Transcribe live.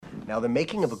Now, the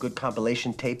making of a good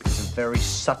compilation tape is a very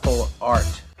subtle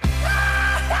art.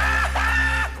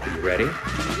 Are you ready?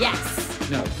 Yes.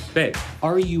 No, babe,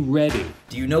 are you ready?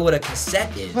 Do you know what a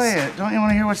cassette is? Play it. Don't you want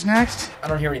to hear what's next? I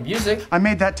don't hear any music. I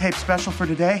made that tape special for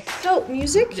today. Dope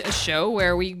music. A show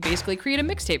where we basically create a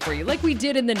mixtape for you, like we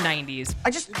did in the 90s.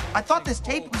 I thought this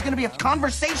tape was going to be a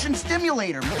conversation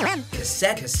stimulator.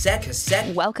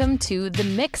 Cassette. Welcome to the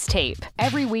Mixtape.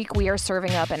 Every week we are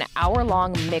serving up an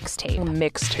hour-long mixtape.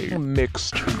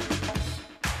 Mixtape.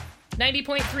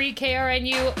 90.3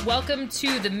 KRNU, welcome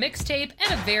to the Mixtape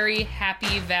and a very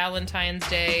happy Valentine's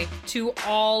Day to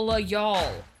all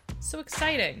y'all. So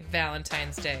exciting,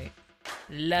 Valentine's Day.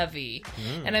 Lovey.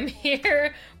 And I'm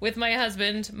here with my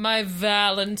husband, my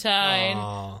Valentine.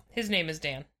 Aww. His name is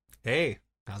Dan. Hey,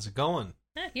 how's it going?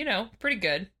 You know, pretty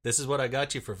good. This is what I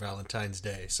got you for Valentine's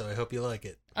Day, so I hope you like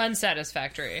it.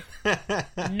 Unsatisfactory.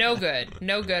 No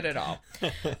good at all.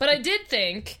 But I did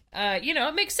think,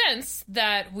 it makes sense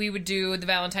that we would do the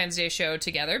Valentine's Day show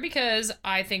together because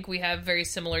I think we have very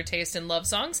similar taste in love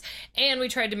songs, and we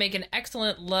tried to make an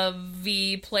excellent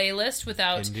lovey playlist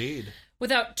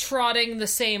without trotting the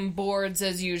same boards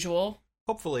as usual.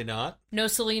 Hopefully not. No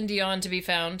Celine Dion to be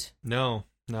found. No,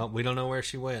 we don't know where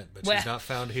she went, but she's not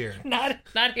found here. Not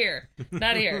here.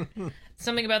 Not here.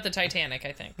 Something about the Titanic,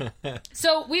 I think.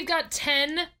 So we've got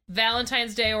 10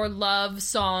 Valentine's Day or love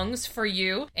songs for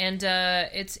you, and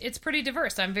it's pretty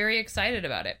diverse. I'm very excited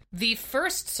about it. The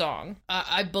first song,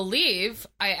 I believe,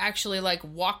 I actually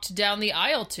walked down the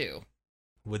aisle to.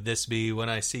 Would this be When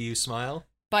I See You Smile?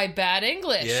 By Bad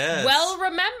English. Yes. Well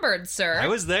remembered, sir. I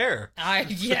was there.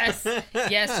 Yes,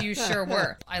 you sure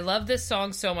were. I love this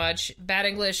song so much. Bad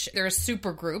English, they're a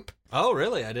super group. Oh,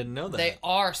 really? I didn't know that. They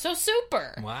are so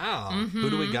super. Wow. Mm-hmm. Who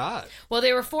do we got? Well,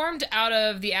 they were formed out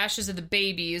of the Ashes of the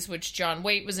Babies, which John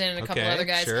Waite was in, and a couple other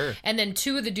guys. Sure. And then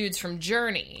two of the dudes from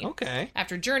Journey. Okay.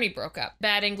 After Journey broke up.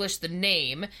 Bad English, the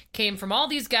name, came from all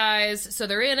these guys. So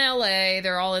they're in LA.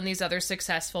 They're all in these other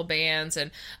successful bands.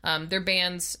 And their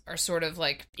bands are sort of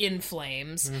in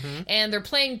flames. Mm-hmm. And they're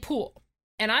playing pool.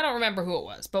 And I don't remember who it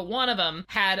was, but one of them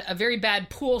had a very bad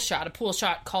pool shot. A pool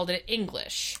shot called it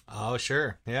English. Oh,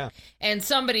 sure. Yeah. And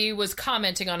somebody was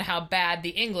commenting on how bad the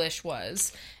English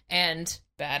was. And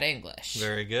Bad English.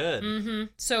 Very good. Mm-hmm.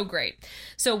 So great.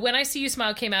 So When I See You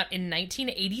Smile came out in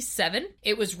 1987.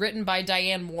 It was written by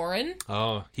Diane Warren.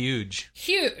 Oh, huge.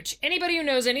 Huge. Anybody who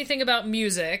knows anything about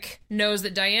music knows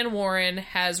that Diane Warren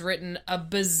has written a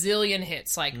bazillion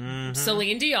hits, like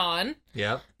Celine Dion.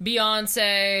 Yep.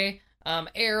 Beyonce,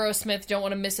 Aerosmith, Don't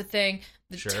Want to Miss a Thing.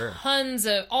 Sure. Tons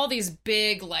of all these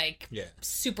big,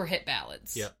 super hit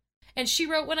ballads. Yep. And she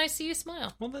wrote When I See You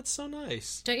Smile. Well, that's so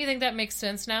nice. Don't you think that makes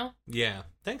sense now? Yeah.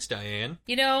 Thanks, Diane.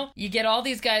 You know, you get all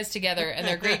these guys together, and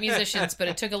they're great musicians, but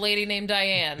it took a lady named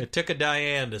Diane. It took a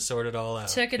Diane to sort it all out.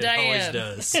 Took a it Diane. always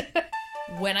does.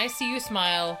 When I See You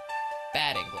Smile,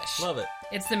 Bad English. Love it.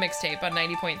 It's the Mixtape on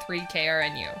 90.3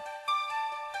 KRNU.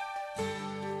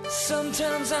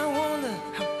 Sometimes I wonder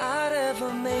how I'd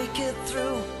ever make it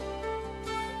through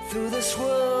this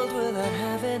world without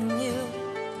having you.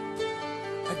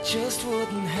 I just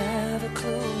wouldn't have a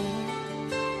clue.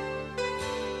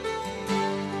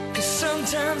 'Cause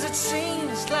sometimes it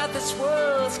seems like this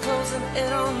world's closing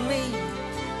in on me,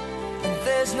 and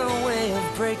there's no way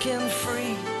of breaking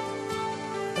free.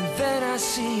 And then I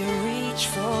see you reach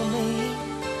for me.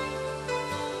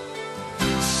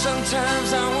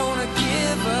 Sometimes I wanna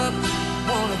give up,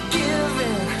 wanna give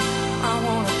in, I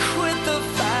wanna quit the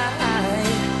fight.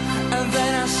 And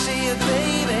then I see you,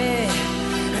 baby,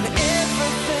 and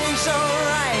everything's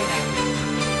alright.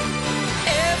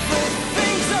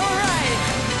 Everything's alright.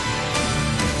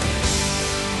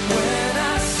 When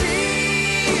I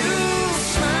see you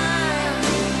smile,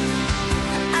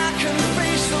 I can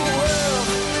face the world.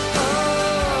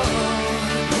 Oh,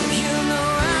 you know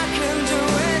I can do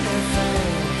anything.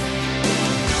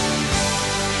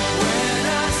 When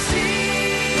I see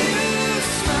you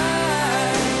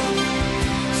smile,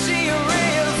 see a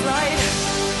ray of light.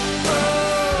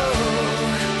 Oh,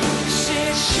 see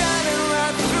it shining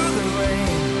right through the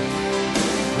rain.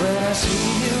 When I see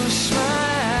you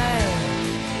smile,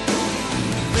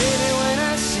 baby, when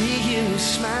I see you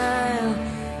smile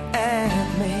at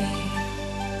me.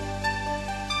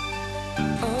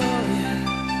 Oh yeah.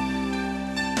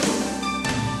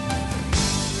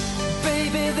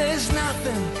 Baby, there's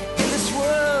nothing in this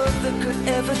world that could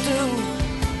ever do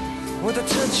what the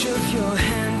touch of your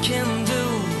hand can do.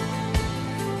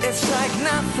 It's like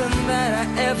nothing that I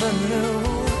ever knew.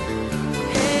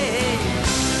 Hey,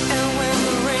 and when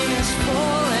the rain is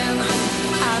falling,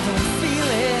 I don't feel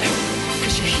it,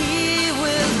 'cause you're here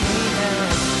with me now.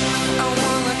 I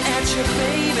wanna look at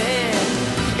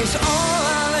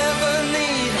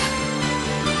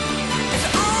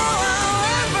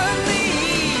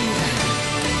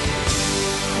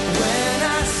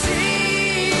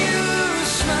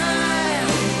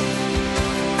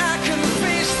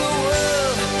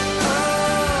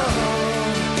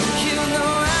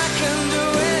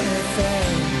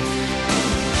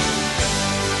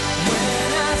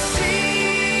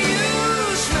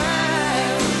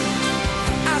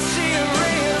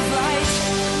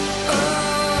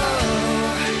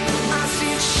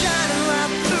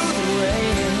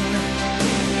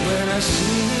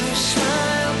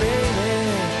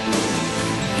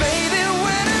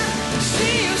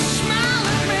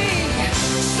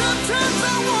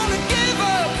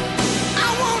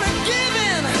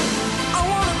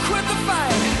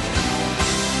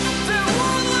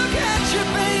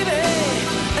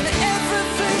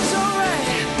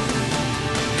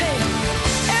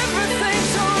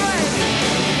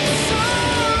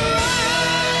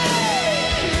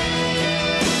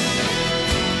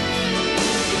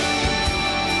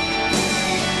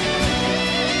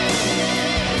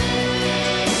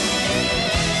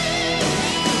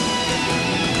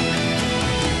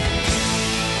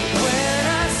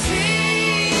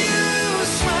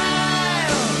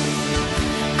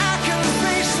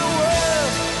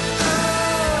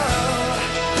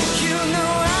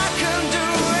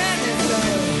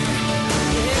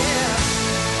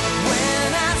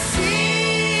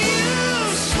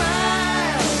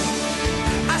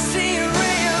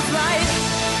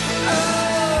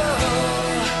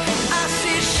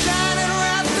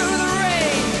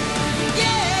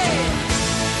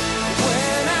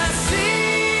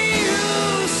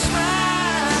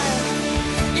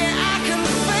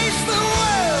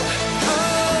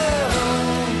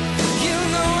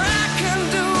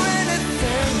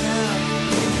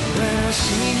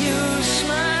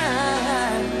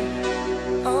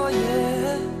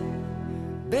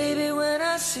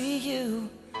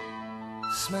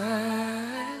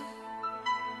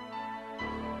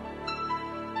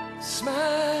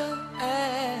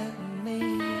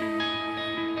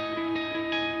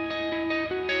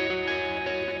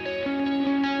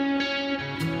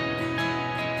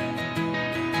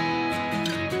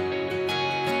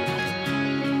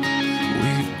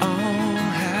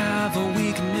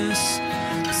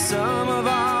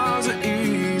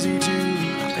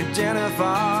if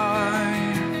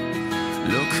I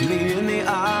look me in the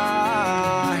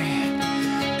eye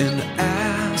and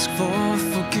ask for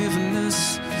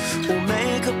forgiveness, or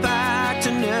make a pact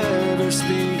to never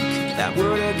speak that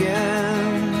word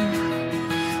again?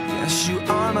 Yes, you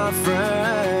are my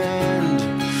friend.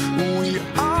 We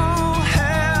all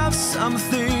have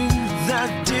something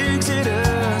that digs at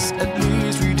us. At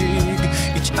least we dig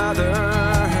each other.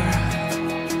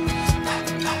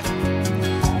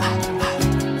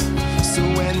 So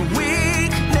when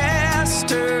weakness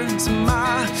turns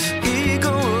my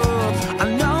ego up, I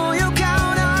know you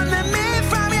count on me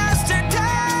from yesterday.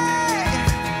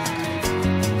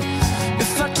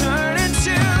 If I turn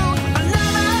into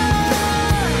another,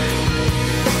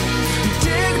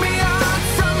 dig me up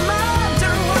from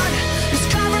under what is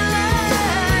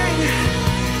covering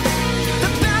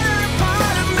the better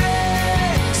part of me.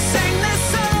 Sing this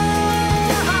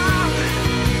song,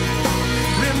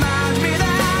 remind me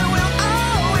that we'll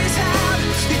always have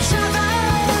each other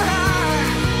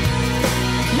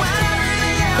when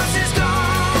everything else is gone.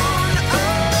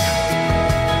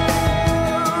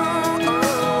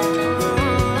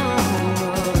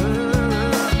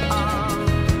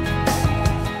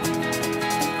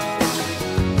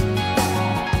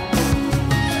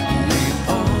 We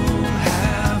all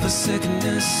have a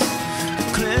sickness,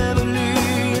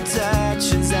 cleverly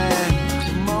attaches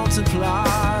and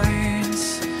multiplies.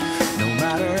 No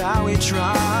matter how we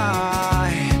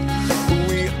try,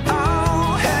 we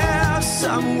all have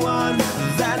someone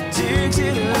that digs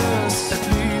at us. At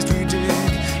least we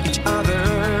dig each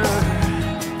other.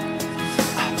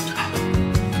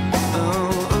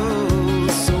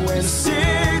 So when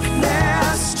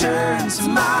sickness turns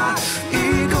my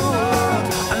ego up,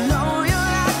 I know you'll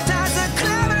act as a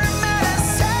clever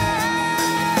medicine.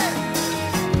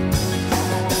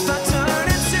 If I turn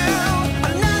into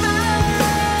another,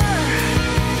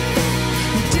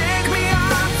 dig me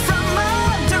up from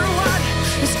under what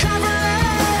is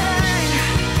covering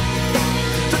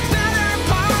the better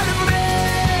part of me.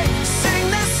 Sing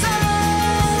this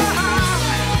song,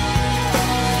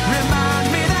 remind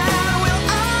me that we'll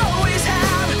always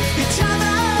have each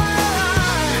other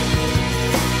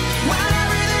when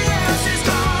everything else is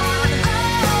gone.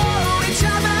 Oh, each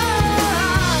other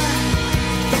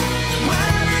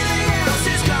when everything else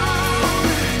is gone.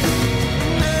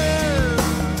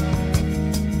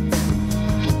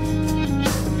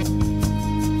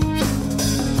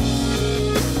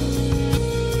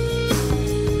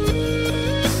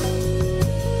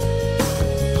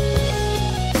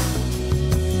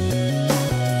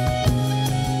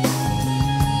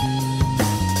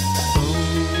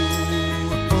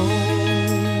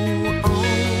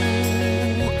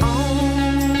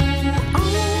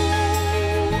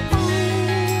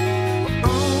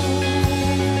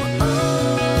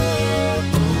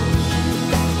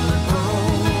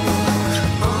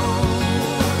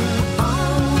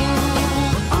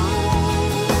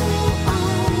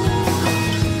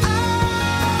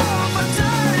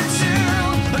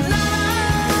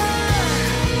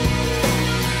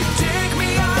 Take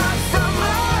me up from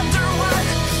under what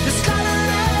is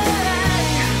covering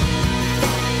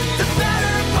the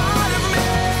better part of me.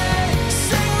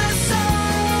 Sing this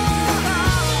song,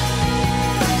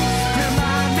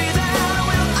 remind me that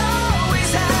we'll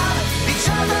always have each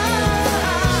other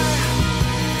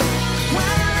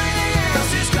when everything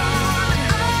else is gone.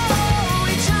 Oh,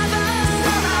 each other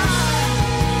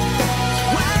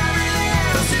when everything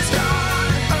else is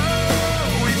gone.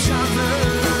 Oh, each other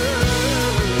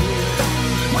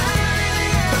when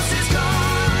everything else is gone.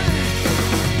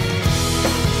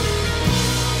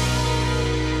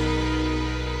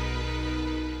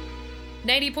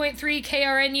 90.3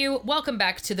 KRNU. Welcome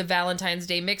back to the Valentine's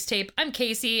Day mixtape. I'm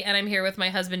Kaci, and I'm here with my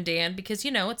husband Dan because,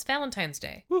 you know, it's Valentine's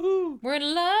Day. Woohoo! We're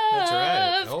in love. That's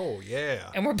right. Oh, yeah.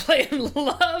 And we're playing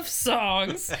love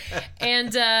songs.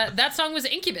 And that song was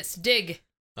Incubus, Dig.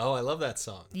 Oh, I love that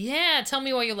song. Yeah, tell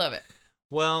me why you love it.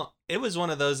 Well, it was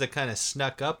one of those that kind of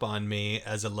snuck up on me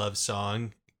as a love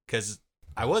song because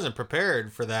I wasn't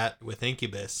prepared for that with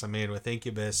Incubus. I mean, with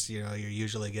Incubus, you know, you're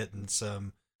usually getting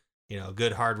some, you know,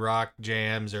 good hard rock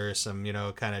jams or some, you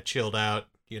know, kind of chilled out,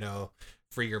 you know,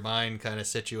 free your mind kind of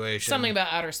situation. Something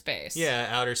about outer space. Yeah,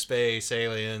 outer space,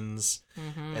 aliens,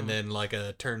 and then like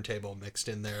a turntable mixed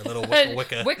in there, a little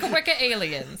wicca. Wicca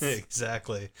aliens.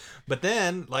 Exactly. But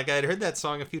then, like, I'd heard that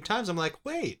song a few times. I'm like,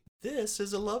 wait, this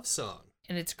is a love song.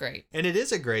 And it's great. And it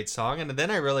is a great song. And then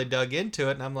I really dug into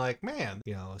it, and I'm like, man,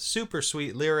 you know, super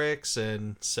sweet lyrics.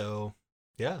 And so,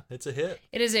 Yeah, it's a hit.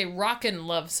 It is a rockin'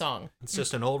 love song. It's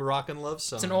just an old rockin' love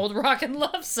song. It's an old rockin'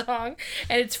 love song.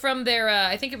 And it's from their,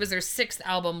 I think it was their 6th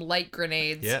album, Light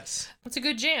Grenades. Yes. It's a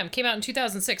good jam. Came out in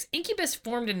 2006. Incubus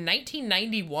formed in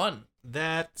 1991.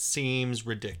 That seems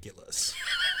ridiculous.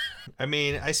 I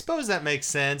mean, I suppose that makes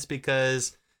sense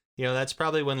because, you know, that's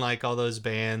probably when like all those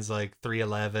bands like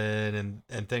 311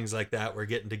 and things like that were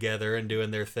getting together and doing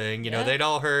their thing. You know, they'd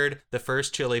all heard the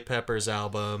first Chili Peppers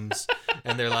albums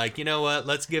and they're like, you know what,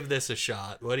 let's give this a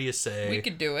shot. What do you say? We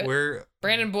could do it.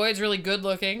 Brandon Boyd's really good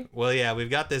looking. Well, yeah, we've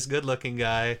got this good looking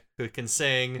guy who can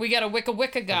sing. We got a Wicca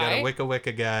Wicca guy. We got a Wicca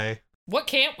Wicca guy. What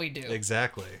can't we do?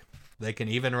 Exactly. They can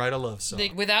even write a love song.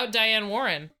 Without Diane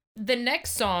Warren. The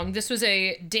next song, this was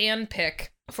a Dan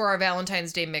pick for our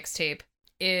Valentine's Day mixtape,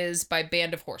 is by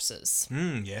Band of Horses.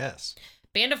 Yes.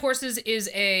 Band of Horses is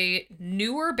a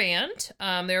newer band.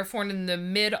 They were formed in the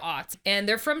mid-aughts, and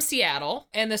they're from Seattle,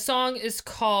 and the song is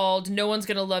called No One's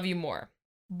Gonna Love You More.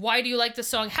 Why do you like the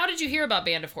song? How did you hear about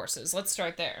Band of Horses? Let's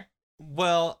start there.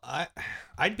 Well,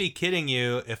 I'd be kidding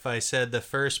you if I said the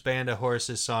first Band of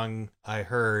Horses song I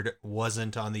heard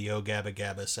wasn't on the Yo Gabba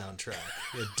Gabba soundtrack.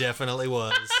 It definitely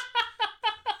was.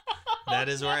 That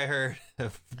is where I heard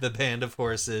of the Band of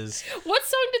Horses. What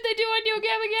song did they do on Yo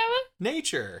Gabba Gabba?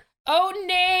 Nature. Oh,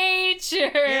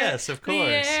 Nature. Yes, of course.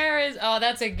 The air is... Oh,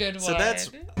 that's a good one. So that's...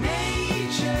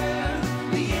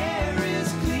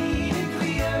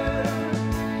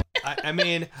 I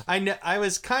mean, I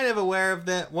was kind of aware of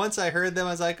that. Once I heard them,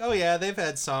 I was like, oh yeah, they've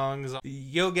had songs.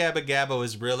 Yo Gabba Gabba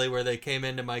was really where they came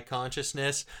into my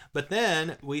consciousness. But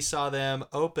then we saw them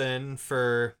open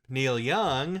for Neil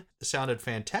Young. It sounded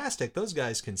fantastic. Those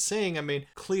guys can sing. I mean,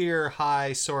 clear,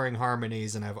 high, soaring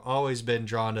harmonies. And I've always been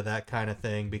drawn to that kind of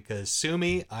thing because sue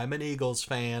me, I'm an Eagles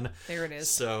fan. There it is.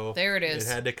 So there it is.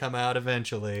 It had to come out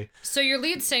eventually. So your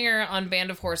lead singer on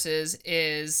Band of Horses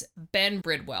is Ben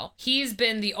Bridwell. He's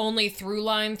been the only through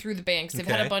line through the band because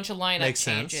they've had a bunch of lineup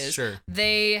changes. Sense. Sure.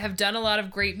 They have done a lot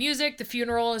of great music. The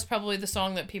Funeral is probably the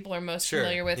song that people are most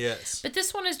familiar with. Yes. But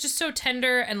this one is just so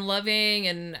tender and loving,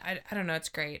 and I don't know, it's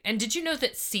great. And did you know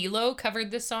that CeeLo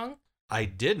covered this song? I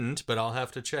didn't, but I'll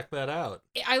have to check that out.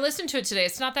 I listened to it today.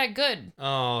 It's not that good.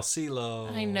 Oh,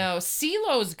 CeeLo. I know.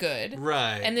 CeeLo's good.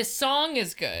 Right. And this song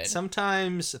is good.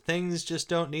 Sometimes things just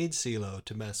don't need CeeLo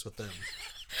to mess with them.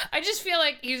 I just feel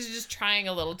like he's just trying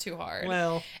a little too hard.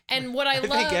 Well, and what I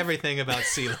think everything about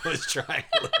CeeLo is trying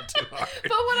a little too hard.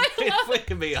 But what I love... If we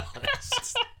can be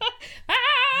honest.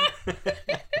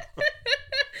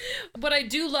 What I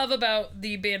do love about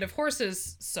the Band of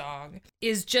Horses song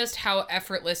is just how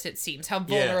effortless it seems, how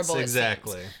vulnerable it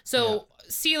exactly. seems. So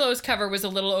CeeLo's cover was a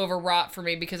little overwrought for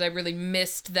me because I really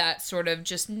missed that sort of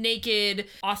just naked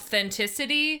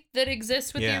authenticity that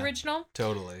exists with the original.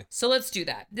 Totally. So let's do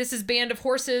that. This is Band of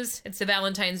Horses. It's the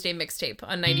Valentine's Day mixtape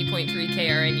on 90.3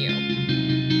 KRNU.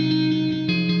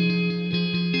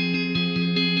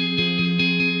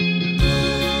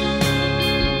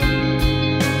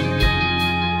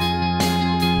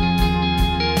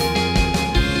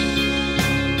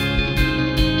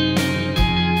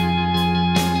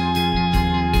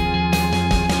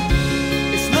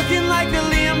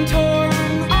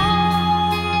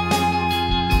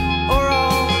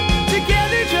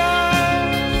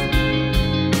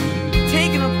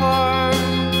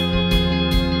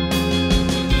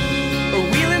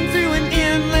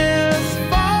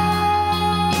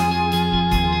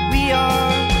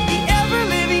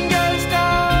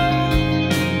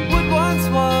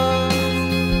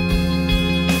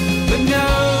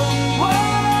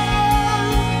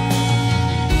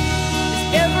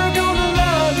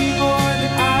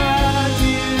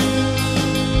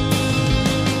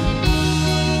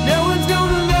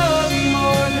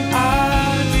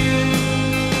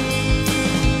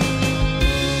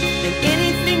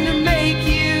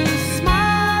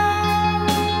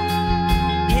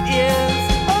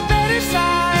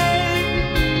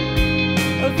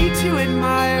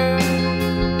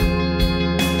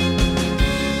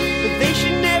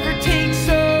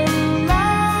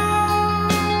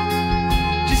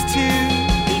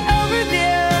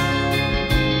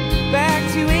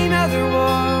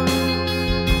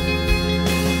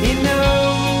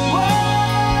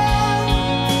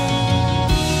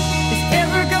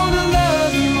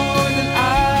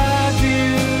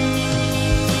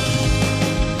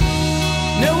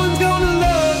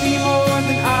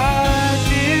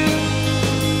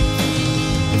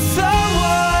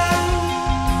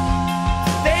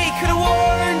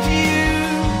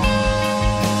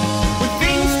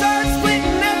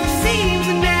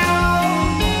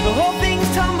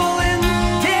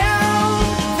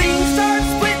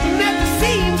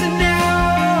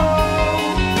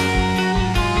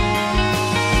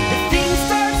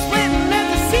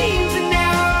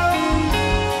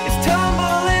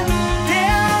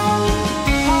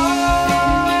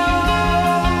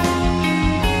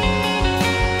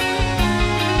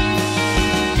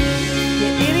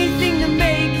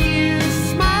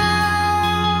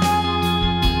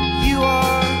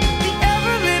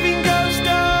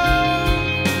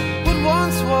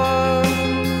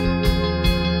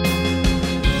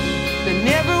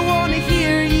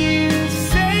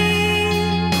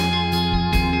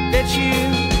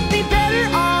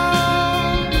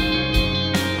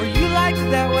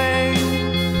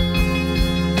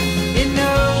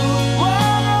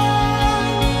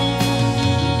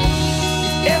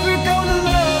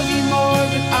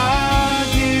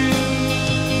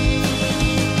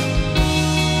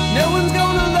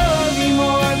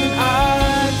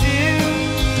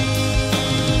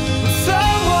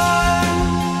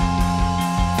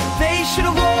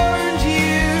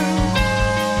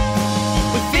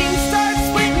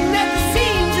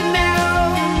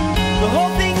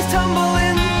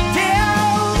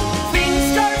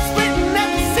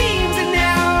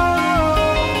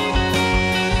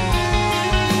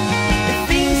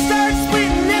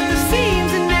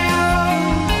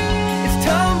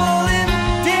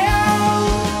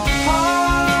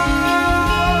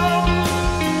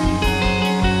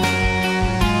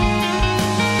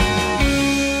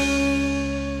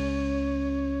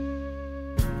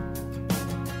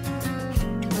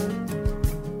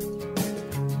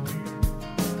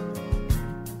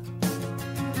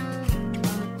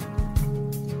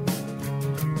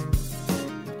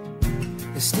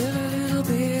 There's still a little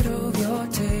bit of your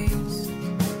taste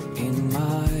in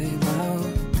my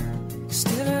mouth. There's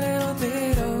still a little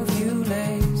bit of you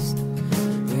laced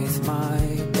with my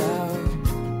doubt.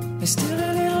 It's still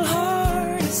a little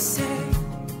hard to say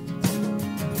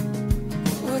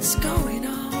what's going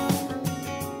on.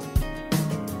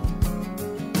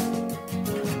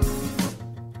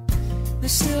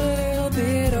 There's still a little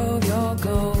bit of your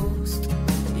ghost,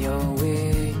 your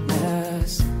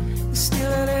weakness. There's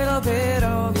still a little bit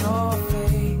of your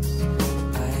face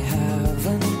I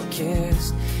haven't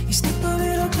kissed. You step a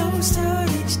little closer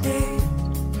each day,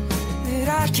 that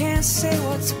I can't say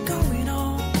what's going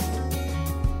on.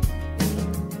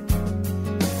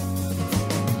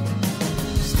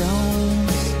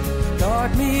 Stones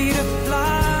taught me to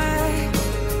fly.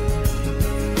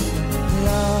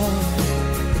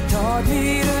 Love taught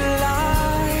me to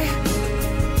lie.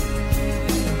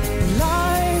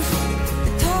 Life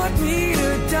taught me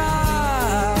to die.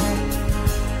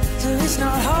 So it's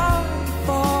not hard to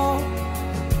fall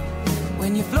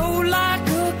when you float like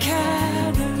a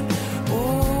cannon.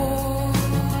 Oh,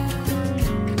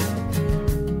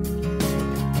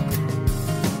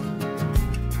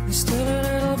 there's still a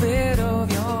little bit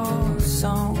of your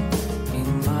song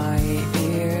in my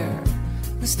ear.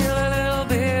 There's still a little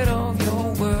bit of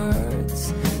your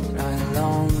words that I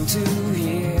long to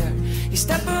hear. You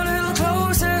step a little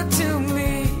closer to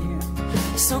me,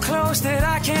 so close that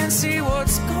I can't see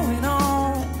what's going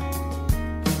on.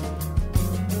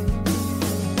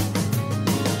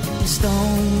 The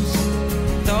stones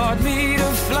taught me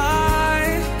to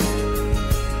fly,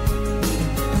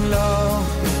 and love,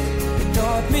 it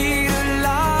taught me to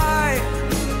lie.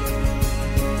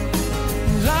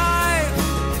 Life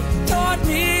taught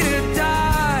me to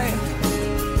die,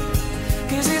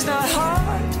 'cause it's not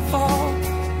hard to fall,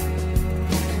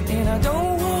 and I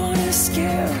don't wanna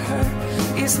scare her.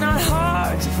 It's not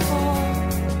hard to fall,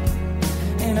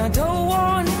 and I don't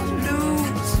wanna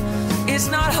lose. It's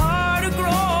not hard to grow.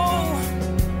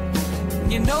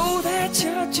 You know that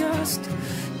you just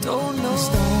don't know.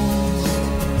 Stones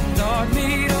taught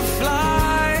me to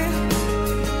fly.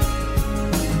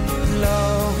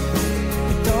 Love,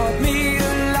 it taught me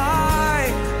to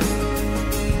lie.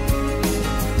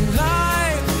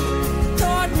 Life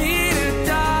taught me to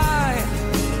die.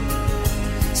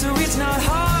 So it's not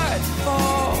hard to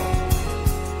fall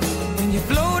when you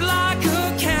float like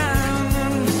a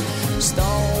cannon.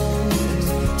 Stones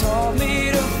taught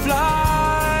me to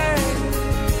fly,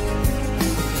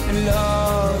 and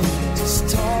love just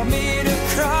taught me to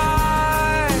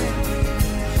cry.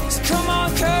 So come on,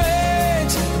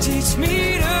 courage, teach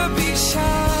me to be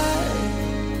shy,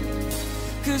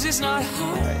 'cause it's not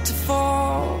hard to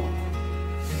fall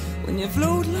when you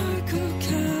float like a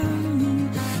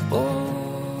cannonball.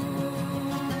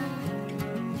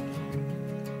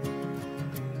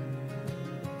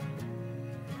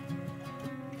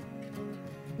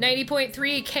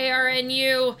 90.3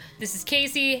 KRNU. This is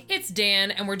Kaci, it's Dan,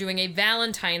 and we're doing a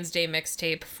Valentine's Day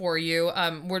mixtape for you.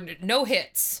 We're no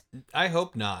hits. I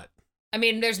hope not. I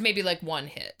mean, there's maybe like one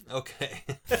hit. Okay.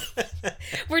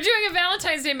 We're doing a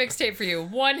Valentine's Day mixtape for you.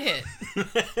 One hit.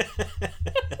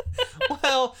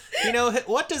 Well, you know,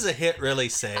 what does a hit really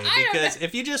say? Because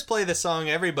if you just play the song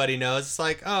everybody knows, it's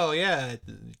like, oh yeah,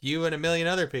 you and a million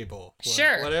other people.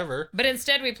 Sure. Whatever. But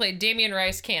instead we played Damien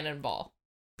Rice Cannonball.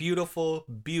 Beautiful,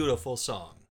 beautiful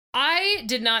song. I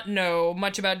did not know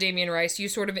much about Damien Rice. You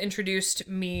sort of introduced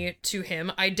me to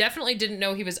him. I definitely didn't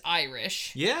know he was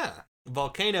Irish. Yeah.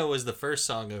 Volcano was the first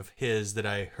song of his that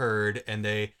I heard, and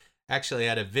they actually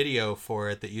had a video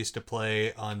for it that used to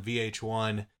play on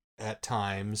VH1 at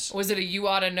times. Was it a You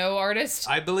Oughta Know artist?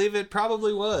 I believe it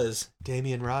probably was.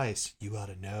 Damien Rice, You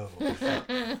Oughta Know.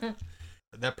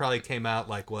 That probably came out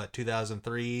like, what,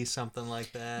 2003, something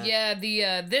like that? Yeah,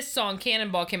 the this song,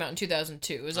 Cannonball, came out in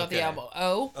 2002. It was off the album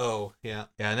Oh. Oh, yeah.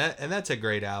 Yeah, and that's a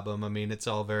great album. I mean, it's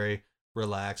all very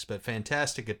relaxed, but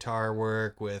fantastic guitar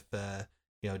work with,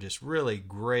 just really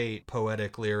great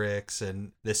poetic lyrics,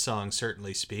 and this song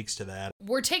certainly speaks to that.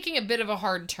 We're taking a bit of a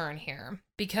hard turn here,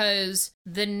 because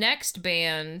the next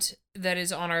band that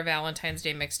is on our Valentine's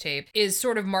Day mixtape is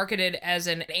sort of marketed as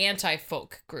an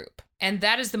anti-folk group. And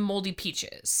that is the Moldy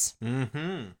Peaches.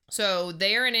 Mm-hmm. So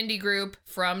they are an indie group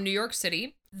from New York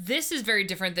City. This is very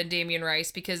different than Damien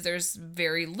Rice because there's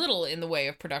very little in the way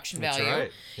of production value. That's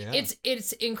right. Yeah.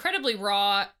 It's incredibly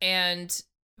raw and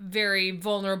very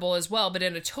vulnerable as well, but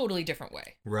in a totally different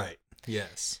way. Right.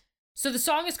 Yes. So the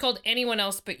song is called Anyone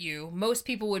Else But You. Most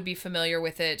people would be familiar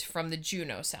with it from the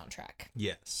Juno soundtrack.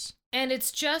 Yes. And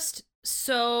it's just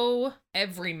so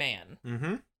everyman.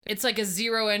 Mm-hmm. It's like a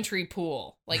 0 entry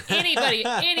pool. Like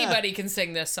anybody can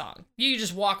sing this song. You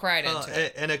just walk right into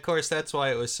it. And of course, that's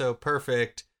why it was so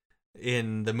perfect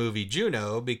in the movie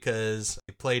Juno, because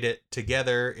they played it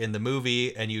together in the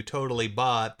movie and you totally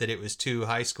bought that it was two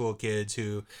high school kids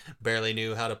who barely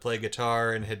knew how to play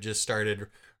guitar and had just started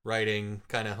writing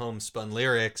kind of homespun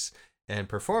lyrics and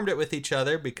performed it with each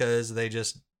other because they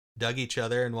just dug each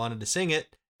other and wanted to sing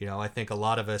it. You know, I think a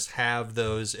lot of us have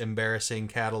those embarrassing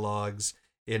catalogs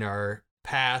in our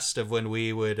past of when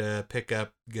we would pick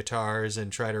up guitars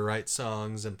and try to write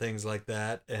songs and things like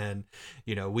that. And,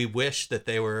 you know, we wish that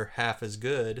they were half as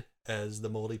good as the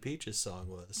Moldy Peaches song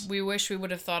was. We wish we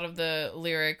would have thought of the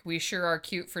lyric, "We sure are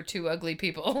cute for two ugly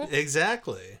people."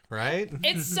 Exactly, right?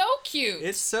 It's so cute.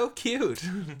 It's so cute.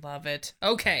 Love it.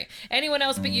 Okay. Anyone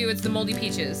else but you, it's the Moldy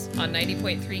Peaches on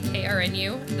 90.3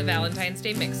 KRNU, the Valentine's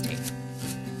Day Mixtape.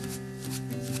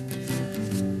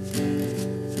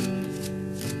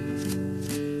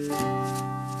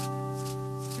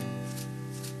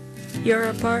 You're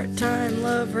a part-time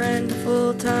lover and a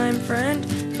full-time friend.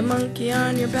 The monkey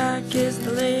on your back is the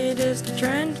latest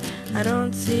trend. I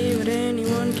don't see what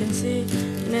anyone can see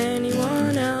in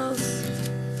anyone else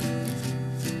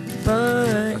but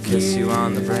I'll kiss you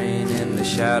on the brain in the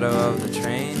shadow of the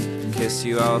train. Kiss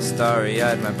you all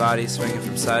starry-eyed, my body swinging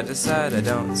from side to side. I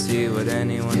don't see what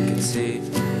anyone can see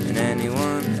in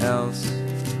anyone else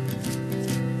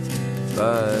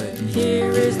but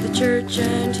here is the church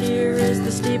and here is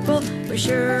the steeple. We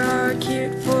sure are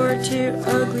cute for two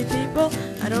ugly people.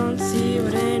 I don't see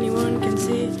what anyone can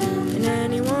see in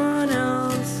anyone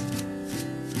else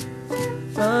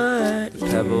but you.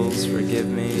 Pebbles, forgive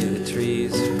me, the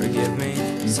trees, forgive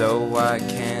me. So why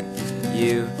can't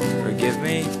you forgive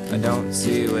me? I don't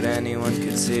see what anyone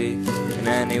could see in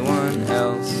anyone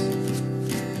else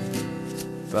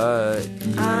but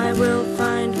you. I will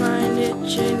find my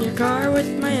niche in your car with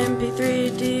my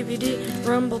MP3, DVD,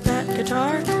 rumble pack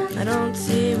guitar. I don't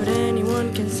see what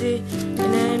anyone can see in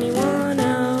anyone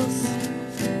else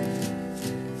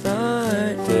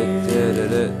but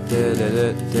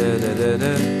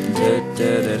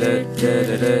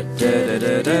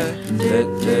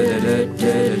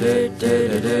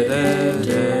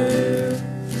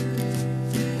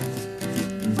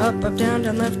Up, up, down,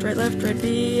 down, left, right,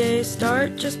 be a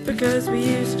start. Just because we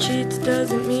use cheats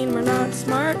doesn't mean we're not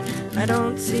smart. I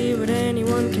don't see what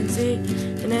anyone can see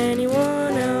in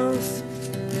anyone else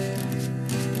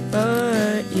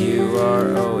but you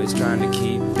are always trying to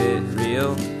keep it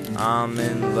real. I'm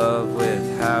in love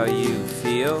with how you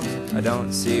feel. I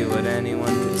don't see what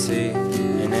anyone can see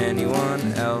in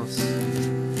anyone else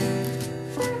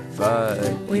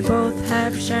but we both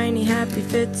have shiny, happy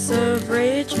fits of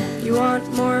rage. You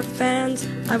want more fans,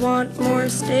 I want more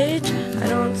stage. I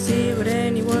don't see what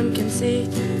anyone can see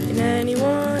in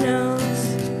anyone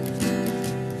else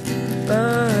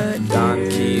but Don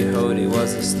Quixote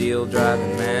was a steel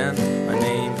driving man. My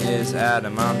name is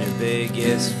Adam, I'm your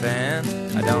biggest fan.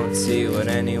 I don't see what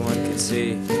anyone can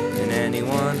see in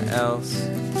anyone else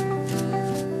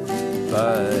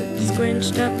but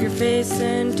squinched up your face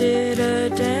and did a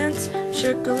dance.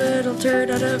 Shook a little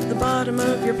turd out of the bottom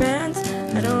of your pants.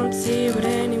 I don't see what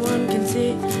anyone can see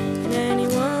in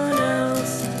anyone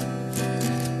else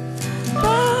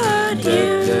but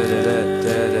you.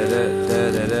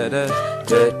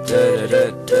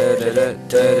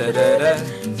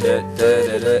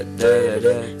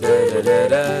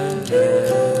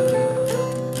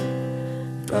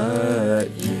 But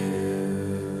you.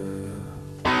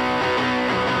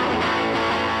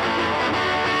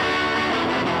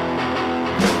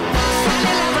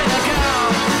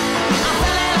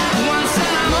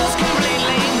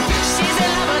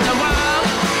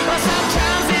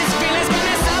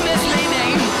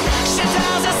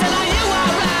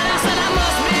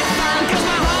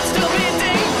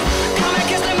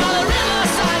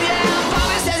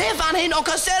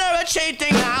 Consider it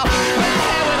cheating now. Red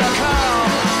hair with a curl,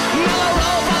 mellow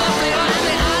roll for the flavor, and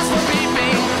the eyes will beat me.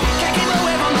 Can't keep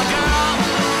away from the girl.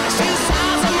 She's the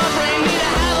size of my brain, need to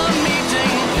have a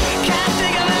meeting. Can't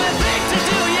think of anything to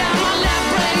do. Yeah, my left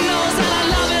brain knows that our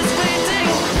love is fleeting.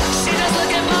 She just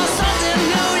looking for something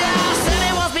new. Yeah, I said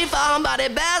it won't be fun, but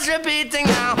it bears repeating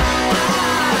now.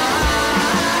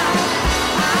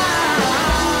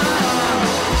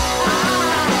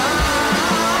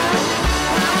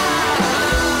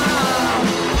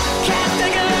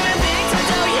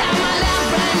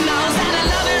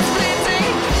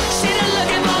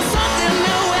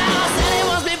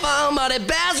 It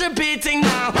bears repeating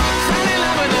now. Fell in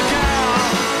love with a girl.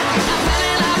 I fell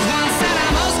in love once and I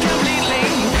most completely.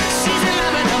 She's in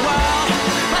love with the world,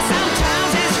 but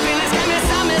sometimes his feelings can be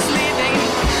so misleading.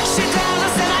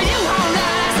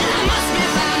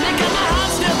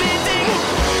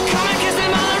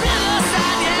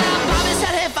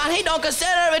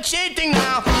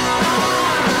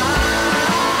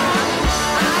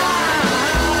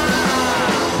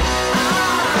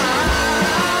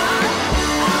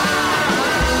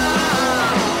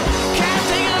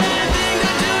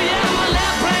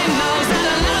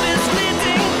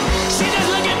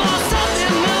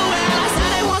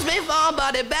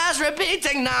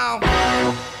 eating now.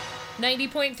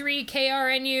 90.3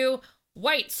 KRNU.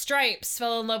 White Stripes,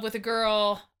 Fell in Love with a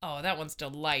Girl. Oh, that one's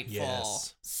delightful.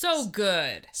 Yes. So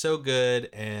good. So good,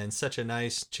 and such a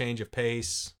nice change of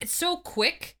pace. It's so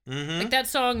quick. Mm-hmm. Like that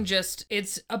song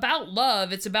it's about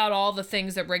love. It's about all the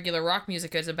things that regular rock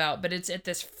music is about, but it's at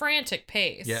this frantic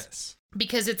pace. Yes.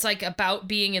 Because it's like about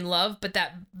being in love, but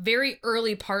that very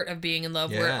early part of being in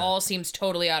love where it all seems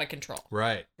totally out of control.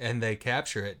 Right. And they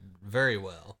capture it very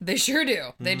well. They sure do.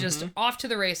 They just off to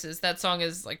the races. That song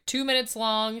is like 2 minutes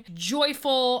long,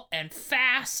 joyful and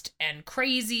fast and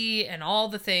crazy and all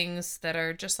the things that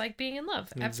are just like being in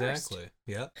love at first. Exactly.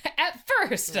 Yep. At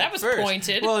first. That was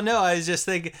pointed. Well, no, I was just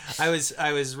thinking, I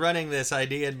was running this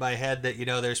idea in my head that,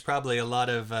 there's probably a lot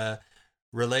of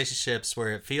relationships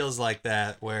where it feels like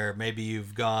that, where maybe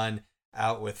you've gone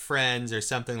out with friends or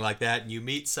something like that and you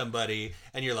meet somebody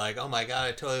and you're like, oh my God,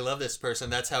 I totally love this person.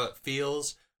 That's how it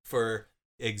feels for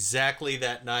exactly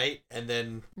that night. And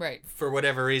then for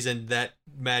whatever reason, that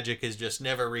magic is just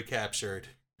never recaptured.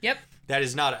 Yep. That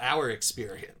is not our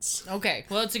experience. Okay.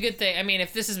 Well, it's a good thing. I mean,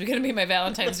 if this is going to be my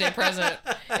Valentine's Day present,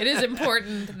 it is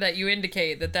important that you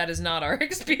indicate that is not our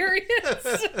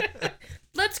experience.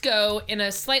 Let's go in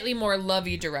a slightly more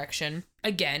lovey direction.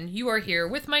 Again, you are here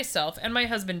with myself and my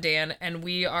husband Dan, and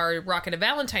we are rocking a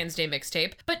Valentine's Day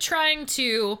mixtape, but trying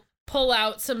to pull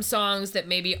out some songs that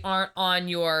maybe aren't on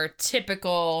your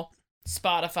typical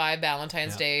Spotify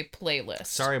Valentine's Day playlist.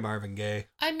 Sorry, Marvin Gaye.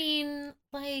 I mean,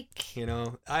 like...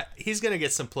 he's going to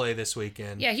get some play this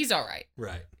weekend. Yeah, he's all right.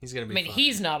 Right. He's going to be fine.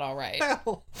 He's not all right.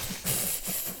 Well,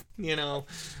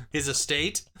 his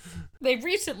estate. They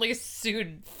recently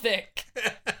sued Thick.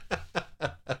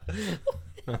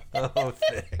 Oh,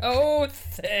 Thick. Oh,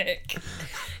 Thick.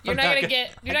 You're not gonna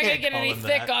get any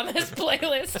Thick on this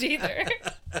playlist either.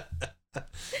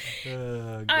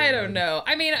 I don't know.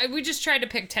 I mean, we just tried to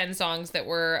pick 10 songs that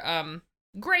were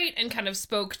great and kind of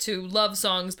spoke to love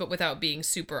songs, but without being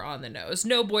super on the nose.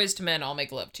 No Boys to Men, I'll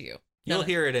Make Love to You. You'll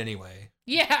hear it anyway.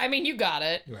 Yeah, I mean, you got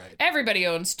it. Right. Everybody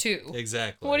owns 2.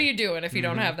 Exactly. What are you doing if you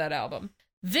don't have that album?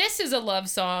 This is a love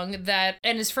song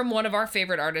and is from one of our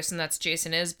favorite artists, and that's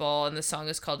Jason Isbell, and the song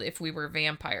is called If We Were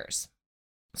Vampires.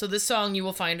 So this song, you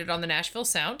will find it on the Nashville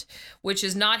Sound, which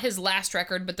is not his last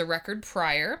record, but the record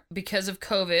prior. Because of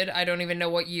COVID, I don't even know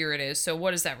what year it is. So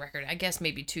what is that record? I guess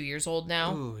maybe 2 years old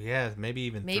now. Ooh, yeah, maybe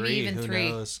even 3. Who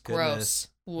knows? Gross.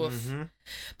 Woof.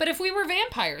 But If We Were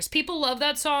Vampires, people love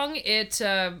that song. It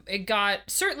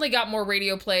certainly got more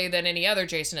radio play than any other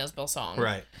Jason Isbell song.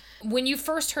 Right. When you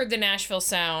first heard the Nashville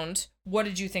Sound, what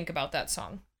did you think about that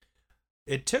song?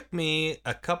 It took me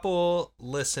a couple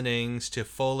listenings to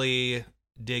fully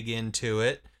dig into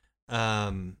it.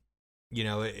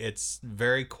 It's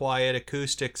very quiet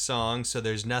acoustic song, so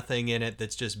there's nothing in it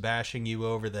that's just bashing you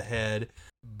over the head.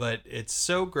 But it's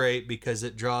so great because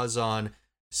it draws on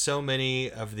so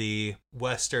many of the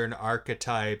Western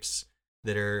archetypes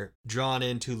that are drawn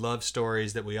into love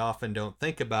stories that we often don't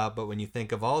think about, but when you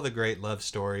think of all the great love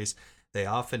stories, they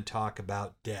often talk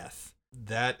about death.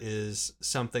 That is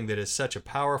something that is such a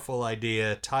powerful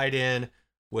idea, tied in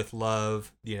with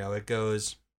love. It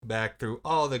goes back through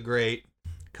all the great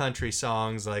country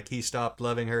songs like He Stopped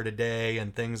Loving Her Today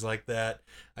and things like that.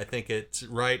 I think it's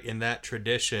right in that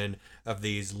tradition of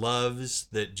these loves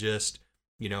that just,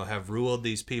 have ruled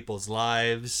these people's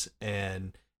lives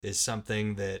and is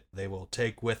something that they will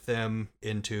take with them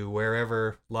into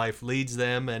wherever life leads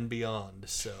them and beyond.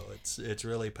 So it's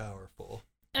really powerful.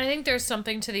 I think there's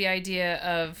something to the idea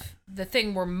of the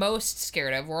thing we're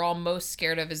all most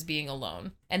scared of is being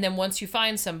alone. And then once you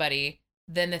find somebody,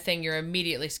 then the thing you're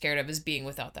immediately scared of is being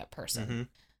without that person. Mm-hmm.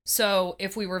 So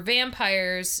If We Were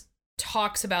Vampires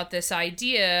talks about this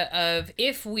idea of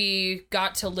if we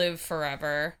got to live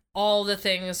forever, all the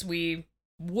things we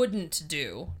wouldn't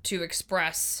do to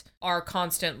express our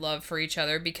constant love for each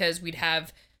other because we'd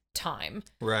have time.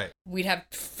 Right. We'd have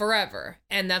forever.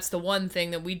 And that's the one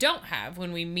thing that we don't have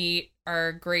when we meet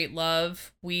our great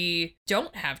love. We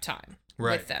don't have time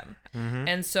with them. Mm-hmm.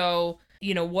 And so,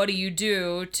 what do you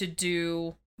do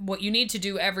what you need to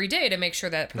do every day to make sure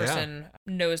that person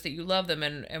knows that you love them?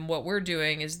 And what we're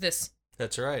doing is this.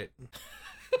 That's right.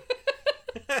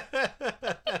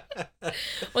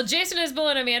 Well, Jason Isbell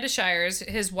and Amanda Shires,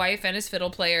 his wife and his fiddle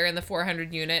player in the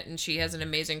 400 unit, and she has an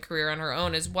amazing career on her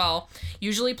own as well,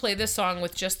 usually play this song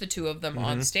with just the two of them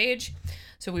on stage.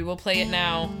 So we will play it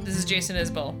now. This is Jason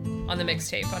Isbell on the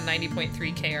Mixtape on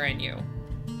 90.3 KRNU.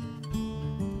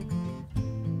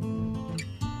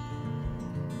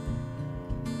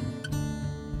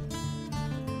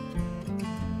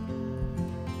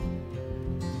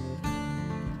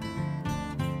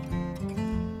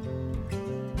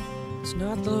 It's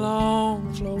not the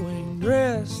long flowing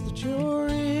dress that you're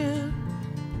in,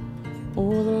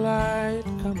 or the light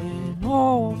coming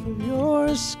off of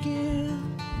your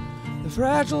skin, the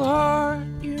fragile heart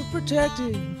you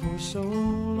protected for so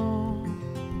long,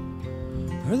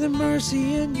 or the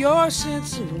mercy in your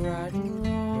sense of right and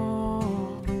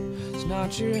wrong. It's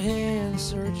not your hand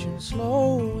searching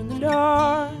slow in the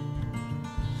dark,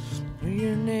 or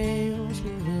your nails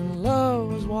leaving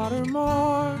love's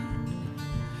watermark.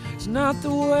 It's not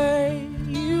the way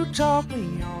you talk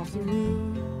me off the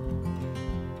roof,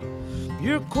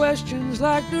 your questions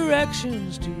like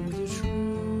directions to the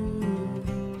truth.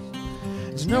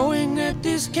 It's knowing that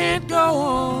this can't go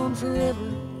on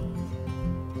forever.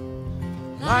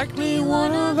 Likely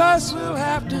one of us will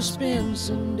have to spend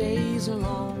some days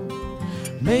alone.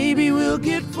 Maybe we'll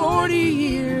get 40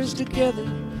 years together,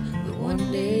 but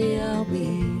one day I'll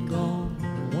be gone,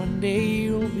 one day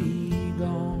you'll be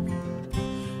gone.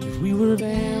 If we were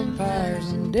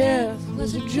vampires and death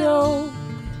was a joke,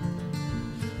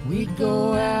 we'd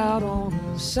go out on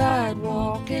the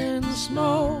sidewalk and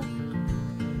smoke,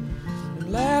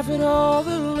 and laugh at all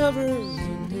the lovers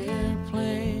and their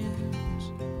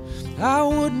plans. I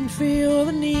wouldn't feel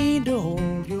the need to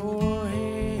hold your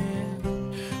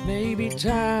hand. Maybe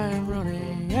time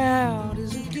running out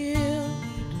is a gift.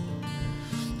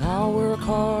 I'll work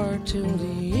hard till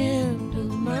the end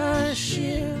of my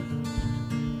shift,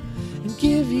 and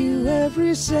give you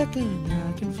every second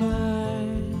I can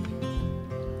find,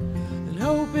 and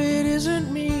hope it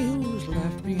isn't me who's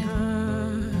left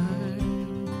behind.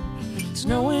 It's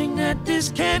knowing that this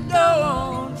can't go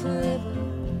on forever.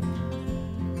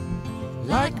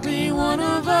 Likely one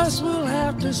of us will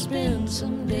have to spend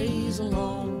some days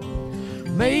alone.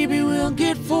 Maybe we'll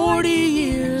get 40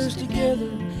 years together,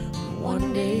 but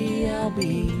one day I'll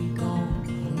be gone,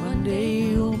 one day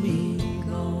you'll be gone.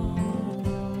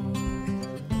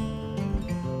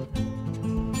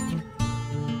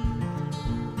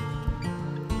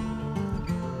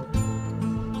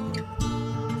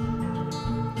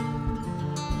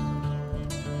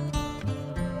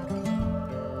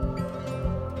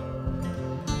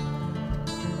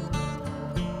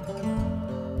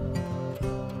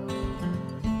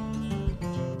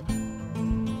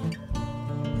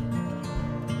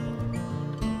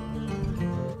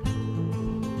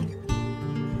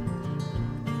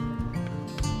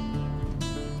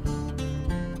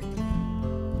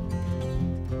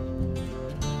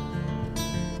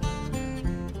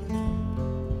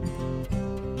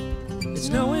 It's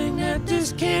knowing that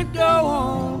this can't go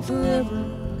on forever.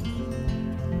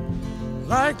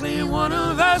 Likely one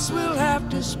of us will have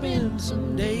to spend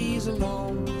some days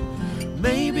alone.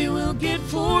 Maybe we'll get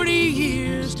 40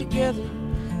 years together,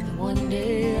 and one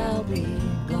day I'll be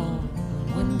gone,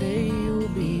 one day you'll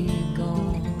be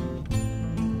gone.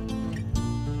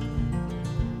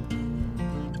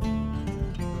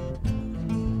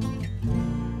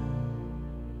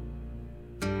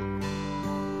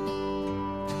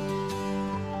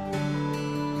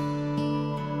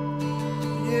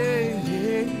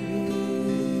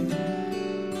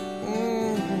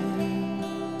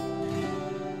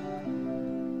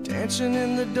 Dancing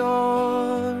in the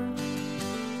dark,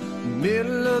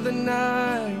 middle of the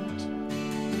night,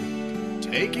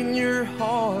 taking your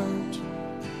heart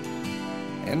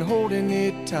and holding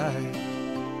it tight.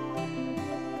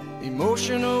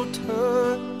 Emotional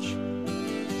touch,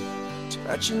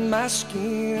 touching my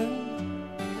skin,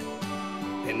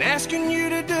 and asking you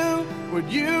to do what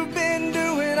you've been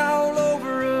doing all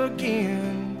over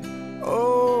again.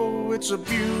 Oh, it's a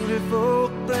beautiful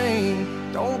thing.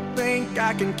 Don't think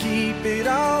I can keep it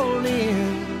all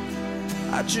in.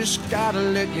 I just gotta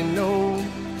let you know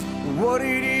what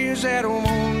it is that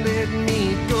won't let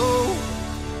me go.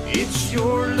 It's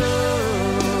your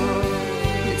love.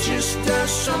 It just does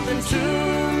something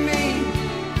to me.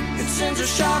 It sends a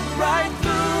shock right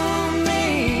through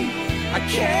me. I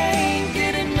can't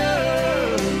get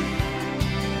enough.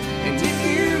 And if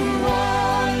you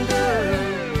wonder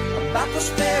about the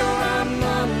spell I'm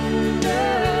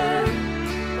under,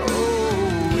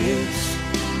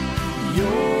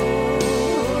 your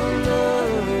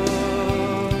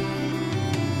love,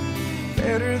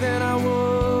 better than I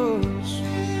was,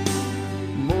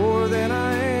 more than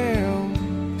I am,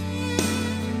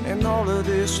 and all of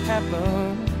this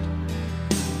happened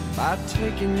by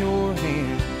taking your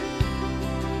hand.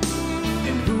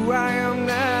 And who I am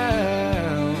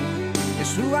now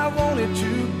is who I wanted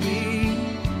to be.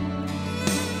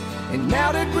 And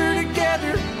now that we're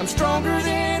together, I'm stronger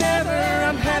than ever,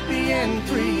 I'm happy and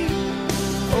free.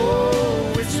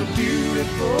 Oh, it's a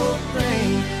beautiful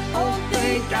thing. Don't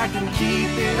think I can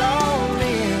keep it all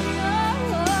in.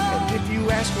 And if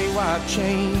ask me why I've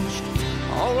changed.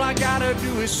 All I gotta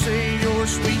do is say your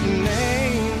sweet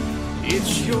name.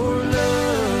 It's your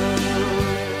love.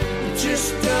 It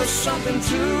just does something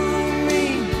to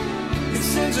me. It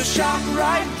sends a shock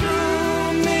right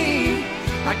through me.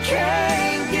 I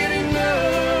can't get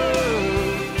enough.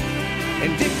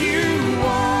 And if you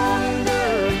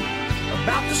wonder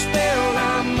about the spell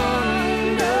I'm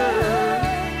under,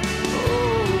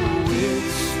 oh,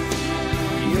 it's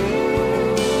your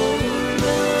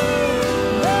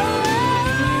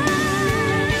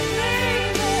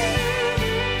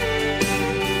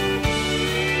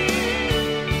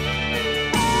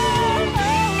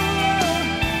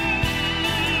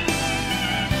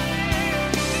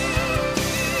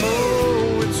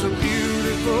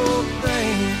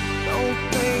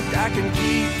I can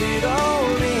keep it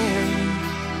all in.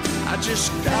 I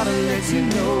just gotta let you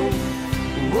know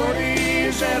what it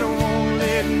is that won't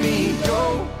let me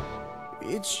go.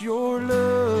 It's your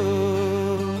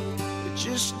love. It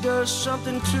just does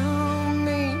something to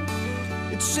me.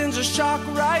 It sends a shock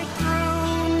right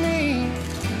through me.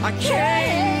 I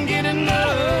can't get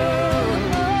enough.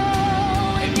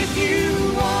 And if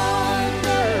you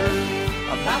wonder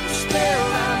about the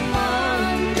spell I'm under,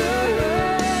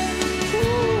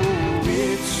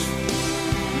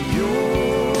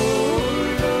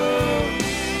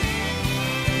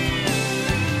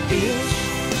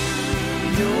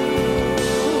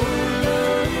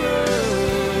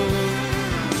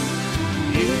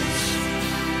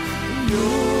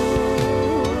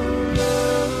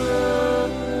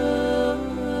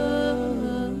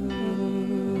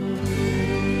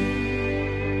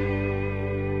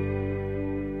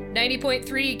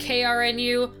 .3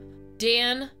 KRNU.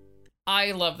 Dan,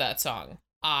 I love that song.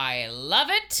 I love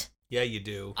it. Yeah, you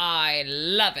do. I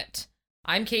love it.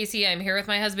 I'm Kaci. I'm here with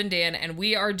my husband Dan, and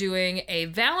we are doing a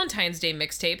Valentine's Day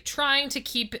mixtape, trying to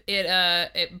keep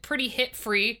it pretty hit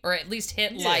free, or at least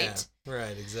hit light.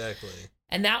 Right, exactly.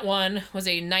 And that one was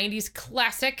a 90s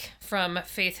classic from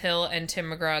Faith Hill and Tim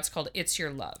McGraw. It's called It's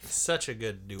Your Love. Such a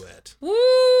good duet.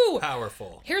 Woo!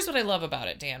 Powerful. Here's what I love about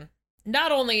it, Dan.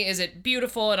 Not only is it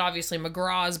beautiful, and obviously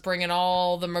McGraw's bringing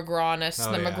all the McGrawness,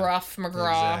 McGraw.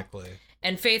 Exactly.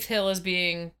 And Faith Hill is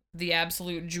being the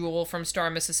absolute jewel from Star,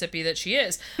 Mississippi that she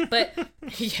is. But,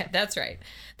 yeah, that's right.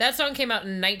 That song came out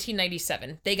in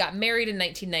 1997. They got married in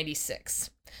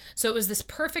 1996. So it was this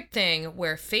perfect thing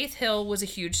where Faith Hill was a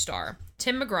huge star.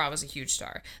 Tim McGraw was a huge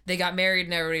star. They got married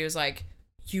and everybody was like,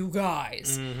 you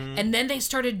guys. Mm-hmm. And then they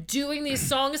started doing these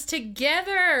songs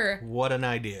together. What an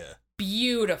idea.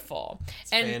 Beautiful.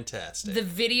 It's and fantastic. The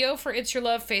video for It's Your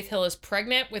Love, Faith Hill is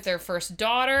pregnant with their first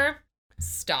daughter.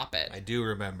 Stop it. I do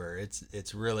remember.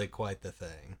 It's really quite the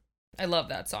thing. I love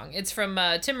that song. It's from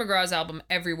Tim McGraw's album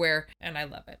Everywhere, and I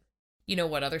love it. You know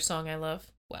what other song I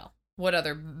love? Well, what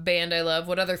other band I love?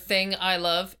 What other thing I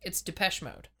love? It's Depeche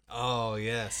Mode. Oh,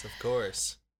 yes, of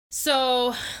course.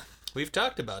 So... we've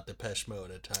talked about Depeche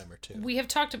Mode a time or two. We have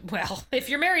talked... well, if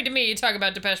you're married to me, you talk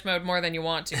about Depeche Mode more than you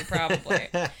want to, probably.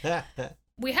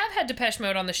 We have had Depeche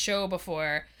Mode on the show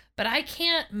before, but I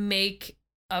can't make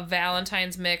a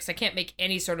Valentine's mix. I can't make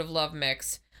any sort of love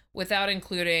mix without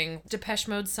including Depeche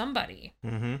Mode Somebody.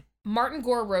 Mm-hmm. Martin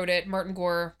Gore wrote it. Martin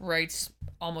Gore writes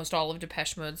almost all of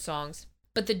Depeche Mode's songs.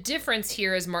 But the difference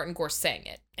here is Martin Gore sang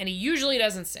it. And he usually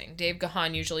doesn't sing. Dave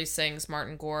Gahan usually sings,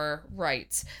 Martin Gore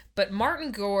writes. But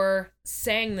Martin Gore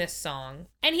sang this song.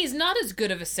 And he's not as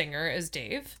good of a singer as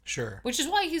Dave. Sure. Which is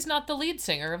why he's not the lead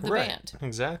singer of the band.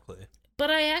 Exactly. But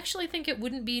I actually think it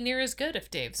wouldn't be near as good if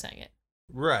Dave sang it.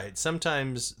 Right.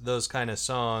 Sometimes those kind of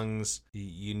songs,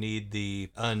 you need the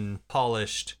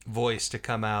unpolished voice to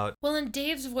come out. Well, and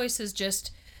Dave's voice is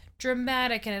just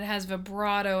dramatic and it has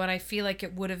vibrato, and I feel like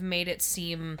it would have made it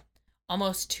seem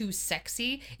almost too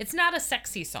sexy. It's not a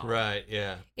sexy song. Right,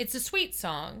 yeah. It's a sweet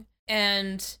song.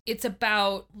 And it's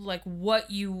about like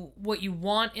what you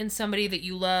want in somebody that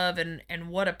you love, and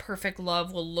what a perfect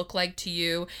love will look like to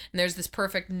you. And there's this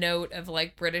perfect note of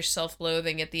like British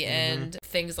self-loathing at the end.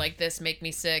 Things like this make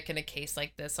me sick. In a case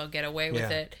like this, I'll get away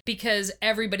with it. Because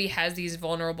everybody has these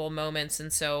vulnerable moments.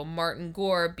 And so Martin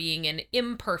Gore, being an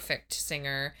imperfect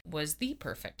singer, was the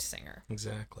perfect singer.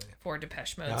 Exactly. For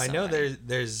Depeche Mode. Now, I know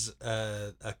there's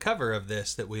a cover of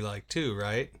this that we like too,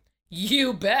 right?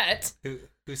 You bet.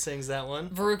 Who sings that one?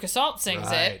 Veruca Salt sings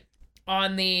it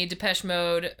on the Depeche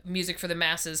Mode Music for the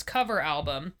Masses cover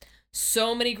album.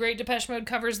 So many great Depeche Mode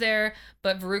covers there,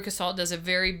 but Veruca Salt does a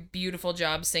very beautiful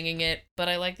job singing it, but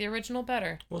I like the original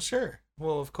better. Well, sure.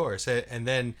 Well, of course. And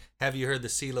then, have you heard the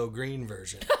CeeLo Green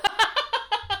version?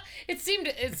 It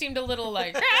seemed a little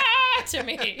like to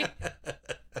me.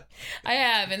 I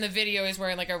have, and the video is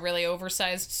wearing like a really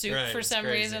oversized suit for some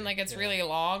reason. Like it's really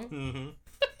long. Mm-hmm.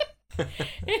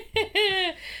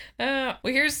 Well,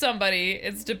 here's somebody.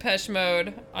 It's Depeche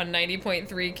Mode on 90.3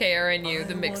 KRNU,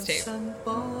 the mixtape.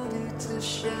 Somebody to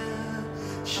share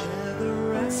the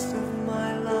rest of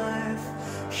my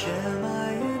life, share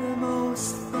my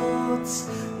innermost thoughts,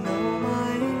 know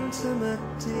my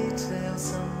intimate details.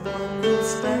 Someone who'll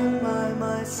stand by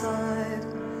my side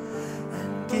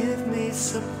and give me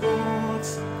support,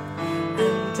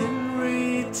 and in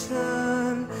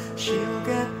return she'll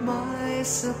get my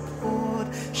support.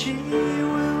 She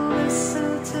will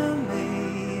listen to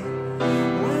me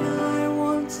when I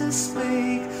want to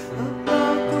speak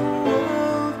about the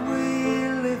world we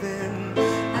live in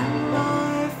and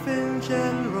life in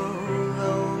general.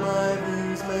 Though my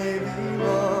views may be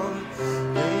wrong,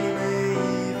 they may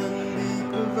even be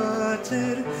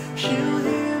perverted, she'll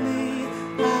hear me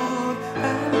loud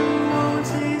and won't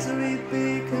easily be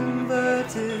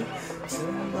converted to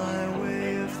my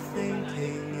way of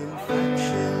thinking. In fact,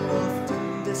 she'll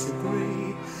often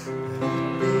disagree, but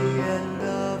at the end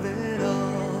of it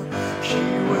all, she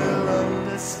will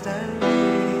understand me.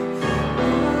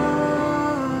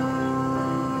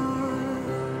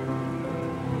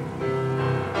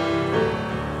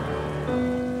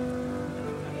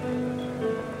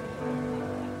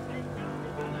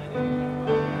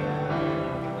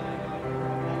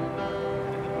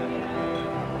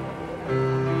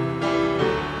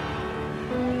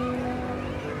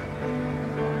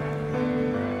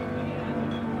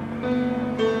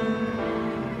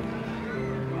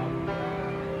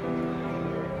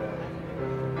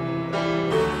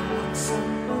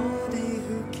 Somebody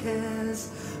who cares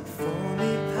for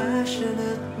me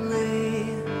passionately,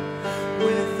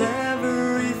 with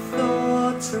every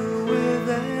thought and with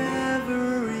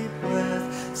every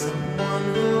breath. Someone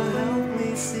who'll help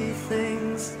me see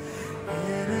things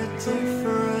in a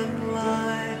different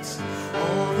light.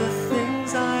 All the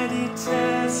things I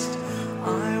detest,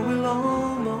 I will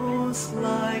almost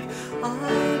like.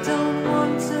 I don't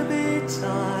want to be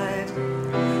tied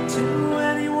to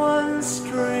anyone's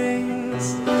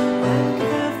strings. I'm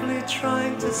carefully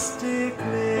trying to steer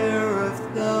clear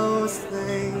of those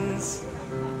things.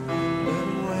 But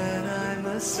when I'm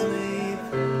asleep,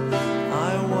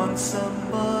 I want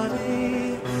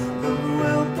somebody who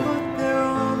will put their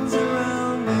arms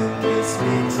around me, kiss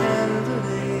me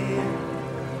tenderly.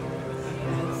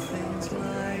 And things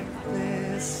like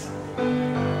this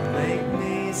make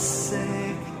me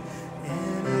sick.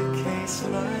 In a case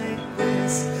like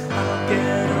this, I'll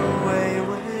get away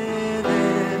with it.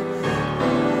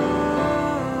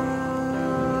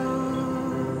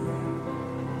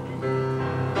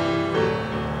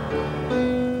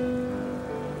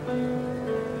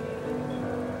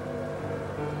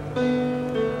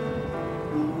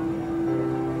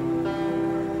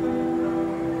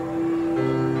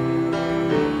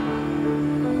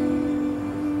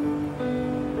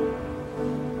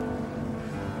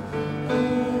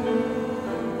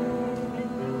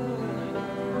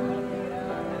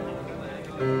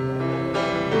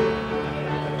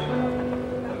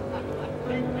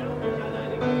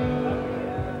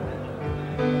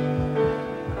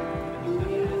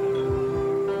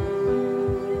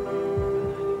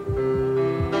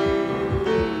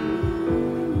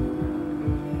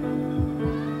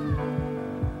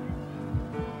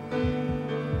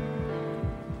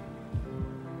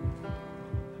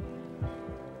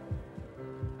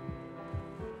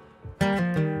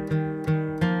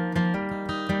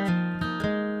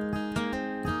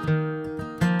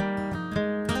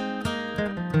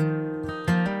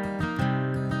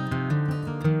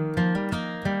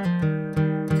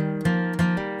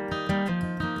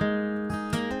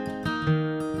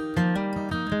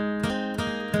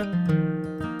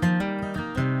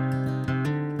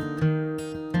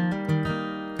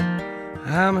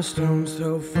 I'm a stone's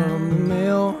throw from the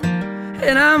mill,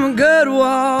 and I'm a good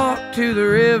walk to the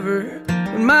river.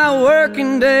 When my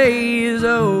working day is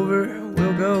over,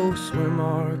 we'll go swim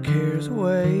our cares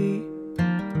away.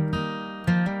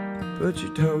 Put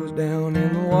your toes down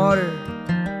in the water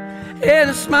and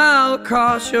a smile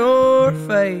across your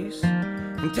face,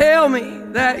 and tell me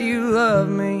that you love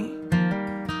me,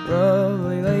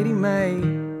 lovely Lady May.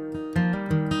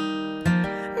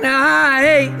 Now I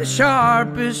ain't the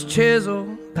sharpest chisel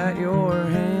that your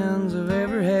hands have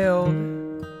ever held,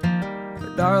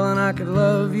 but darling, I could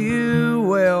love you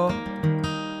well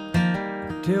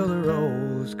till the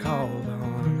roll is called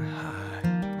on high.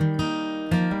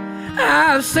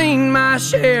 I've seen my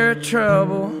share of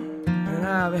trouble, and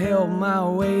I've held my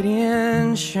weight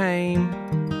in shame,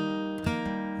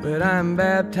 but I'm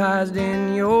baptized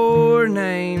in your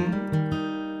name,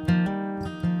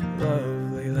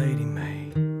 lovely Lady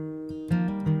May.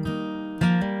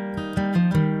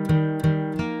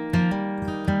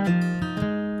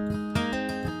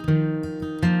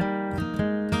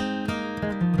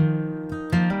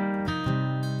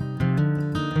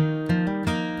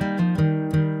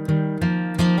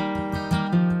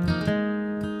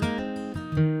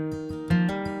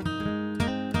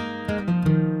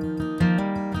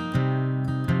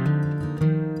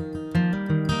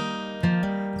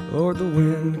 Lord, the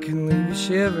wind can leave you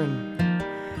shivering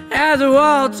as it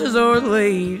waltzes o'er the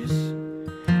leaves.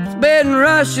 It's been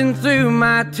rushing through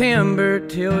my timber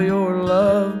till your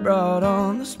love brought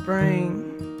on the spring.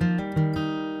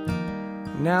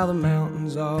 Now the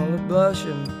mountains all are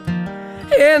blushing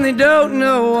and they don't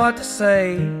know what to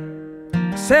say,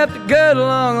 except a good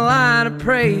long line of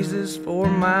praises for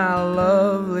my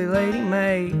lovely Lady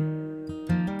May.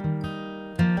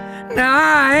 Now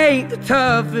I ain't the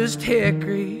toughest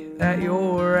hickory that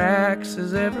your axe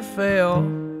has ever fell,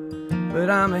 but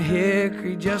I'm a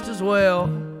hickory just as well.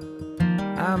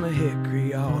 I'm a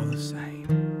hickory all the same.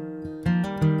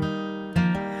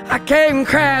 I came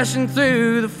crashing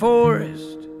through the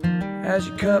forest as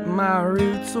you cut my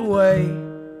roots away,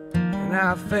 and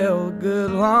I fell a good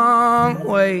long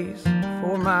ways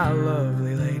for my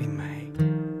lovely Lady May.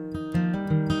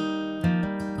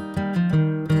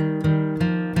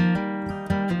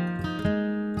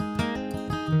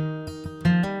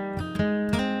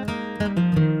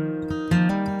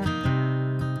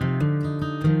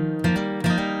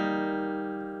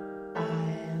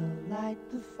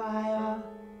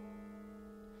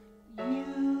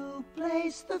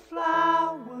 The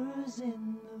flowers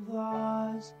in the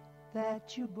vase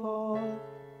that you bought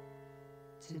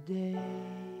today,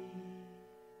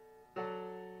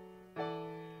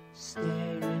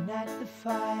 staring at the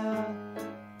fire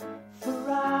for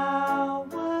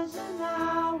hours and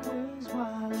hours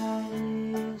while I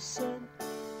listen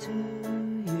to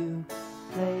you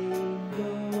play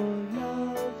your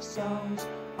love songs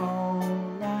all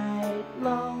night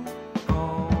long.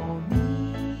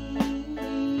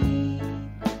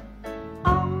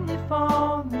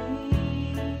 For me,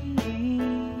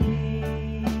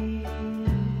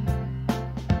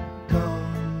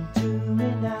 come to me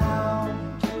now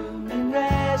and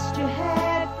rest your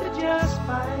head for just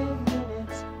 5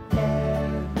 minutes.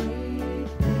 Everything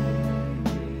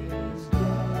is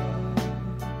done.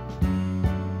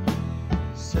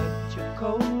 Such a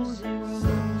cozy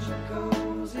room,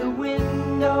 the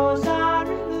windows are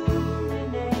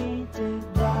illuminated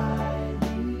by the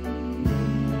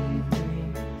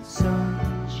evening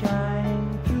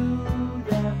sunshine through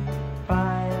them,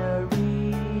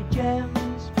 fiery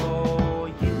gems for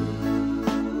you,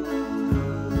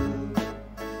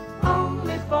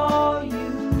 only for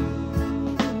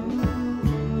you.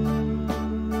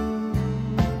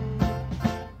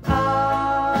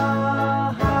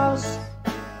 Our house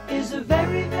is a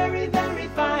very, very, very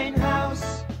fine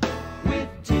house with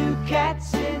 2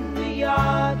 cats in the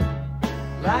yard.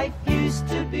 Life used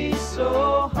to be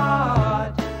so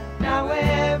hard. Now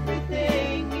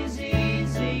everything is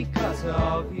easy 'cause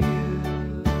of you.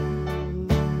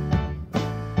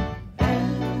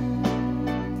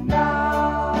 And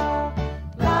la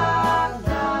la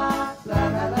la la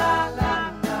la la la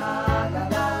la la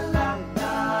la la la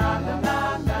la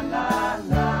la la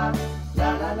la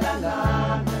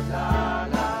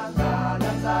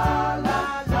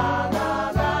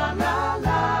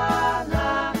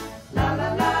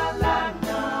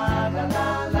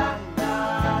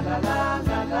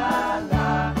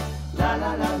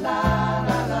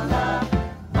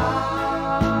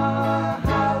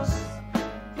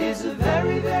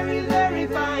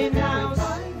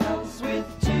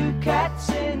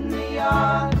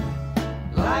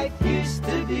Life used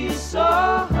to be so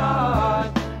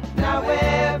hard. Now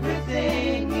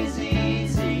everything is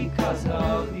easy 'cause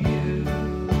of you.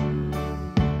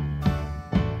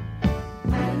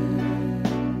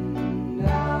 And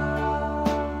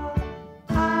now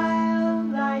I'll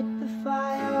light the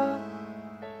fire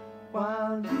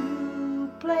while you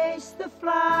place the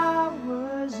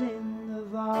flowers in the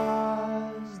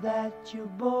vase that you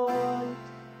bought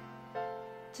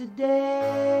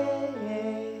today.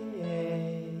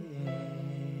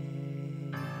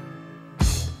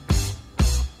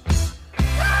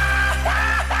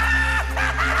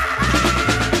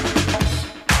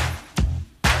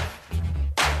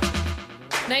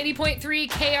 90.3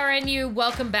 KRNU,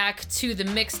 welcome back to the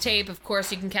Mixtape. Of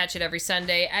course, you can catch it every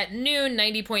Sunday at noon,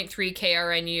 90.3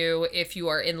 KRNU if you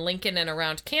are in Lincoln and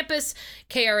around campus,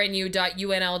 krnu.unl.edu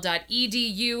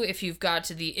if you've got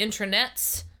the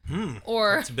intranets.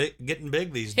 Or it's getting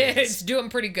big these days. It's doing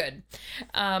pretty good.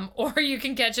 Or you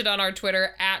can catch it on our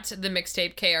Twitter at the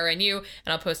Mixtape KRNU,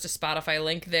 and I'll post a Spotify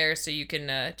link there so you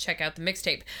can check out the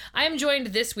mixtape. I am joined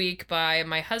this week by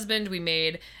my husband. We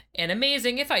made an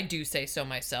amazing, if I do say so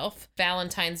myself,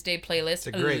 Valentine's Day playlist. It's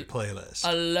a great playlist.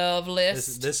 A love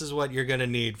list. This is what you're going to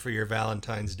need for your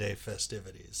Valentine's Day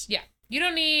festivities. Yeah. You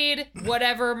don't need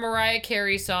whatever Mariah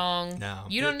Carey song. No.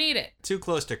 You don't need it. Too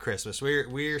close to Christmas.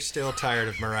 We're still tired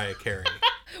of Mariah Carey.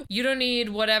 You don't need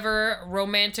whatever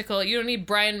romantical. You don't need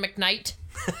Brian McKnight.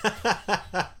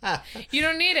 You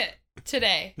don't need it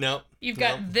today. Nope. You've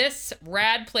got this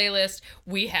rad playlist.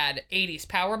 We had 80s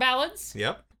power ballads.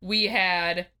 Yep. We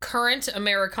had current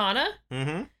Americana.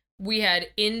 Mm-hmm. We had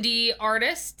indie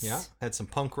artists. Yeah. Had some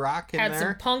punk rock in there. Had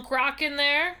some punk rock in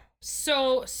there.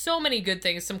 So many good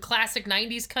things. Some classic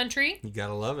 90s country. You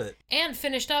gotta love it. And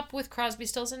finished up with Crosby,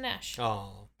 Stills, and Nash.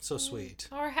 Oh, so sweet.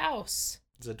 Our house.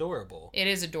 It's adorable. It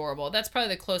is adorable. That's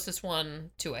probably the closest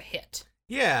one to a hit.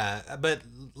 Yeah, but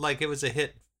like it was a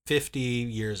hit 50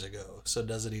 years ago, so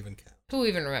does it even count? Who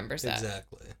even remembers that?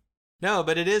 Exactly. No,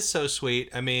 but it is so sweet.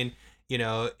 I mean, you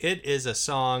know, it is a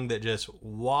song that just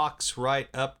walks right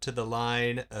up to the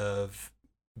line of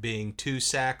being too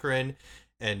saccharine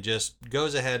and just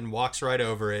goes ahead and walks right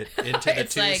over it into the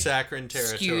too saccharine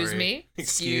territory.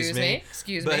 Excuse me.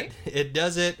 But it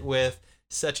does it with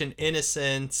such an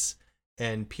innocence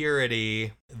and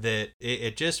purity that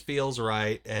it just feels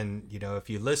right. And, you know,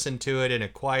 if you listen to it in a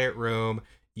quiet room,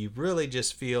 you really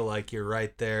just feel like you're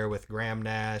right there with Graham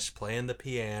Nash playing the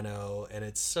piano, and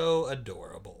it's so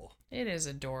adorable. It is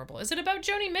adorable. Is it about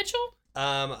Joni Mitchell?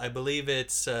 I believe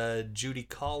it's Judy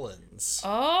Collins.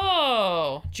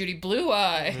 Oh, Judy Blue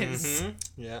Eyes.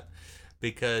 Mm-hmm. Yeah,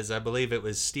 because I believe it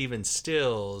was Stephen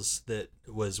Stills that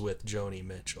was with Joni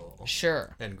Mitchell.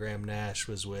 Sure. And Graham Nash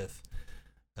was with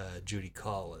Judy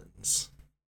Collins.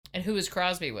 And who was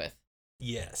Crosby with?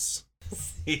 Yes,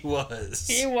 he was.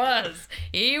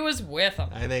 He was with him.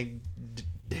 I think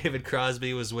David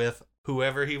Crosby was with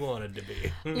whoever he wanted to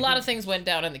be. A lot of things went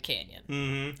down in the canyon.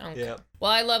 Mm-hmm. Okay. Yep.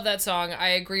 Well, I love that song. I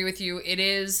agree with you. It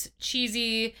is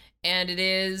cheesy and it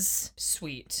is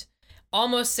sweet.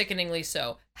 Almost sickeningly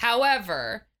so.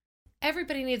 However,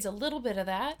 everybody needs a little bit of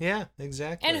that. Yeah,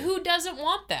 exactly. And who doesn't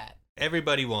want that?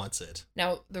 Everybody wants it.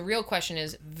 Now, the real question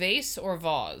is vase or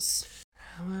vase?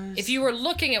 If you were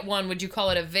looking at one, would you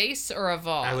call it a vase or a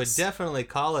vase? I would definitely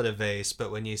call it a vase, but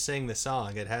when you sing the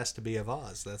song, it has to be a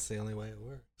vase. That's the only way it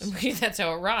works. That's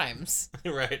how it rhymes.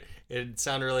 Right. It'd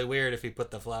sound really weird if he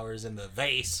put the flowers in the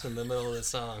vase in the middle of the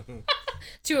song.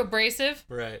 Too abrasive?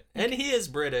 Right. And he is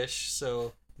British,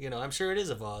 so, you know, I'm sure it is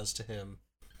a vase to him.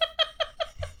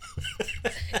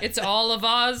 It's all a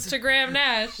vase to Graham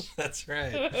Nash. That's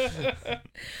right.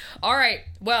 All right.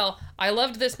 Well, I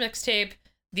loved this mixtape.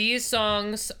 These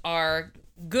songs are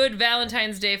good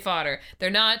Valentine's Day fodder. They're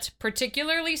not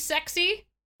particularly sexy.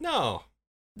 No.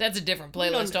 That's a different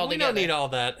playlist altogether. We don't need all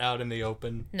that out in the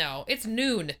open. No, it's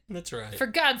noon. That's right. For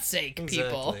God's sake,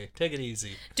 people. Exactly. Take it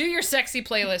easy. Do your sexy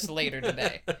playlist later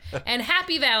today. And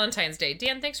happy Valentine's Day.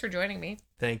 Dan, thanks for joining me.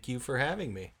 Thank you for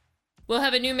having me. We'll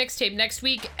have a new mixtape next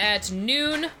week at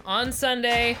noon on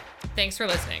Sunday. Thanks for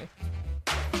listening.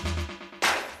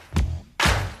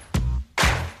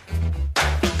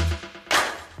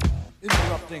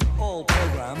 Interrupting all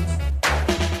programs.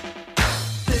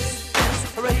 This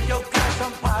is a radio clash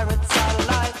on pirate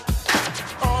satellite.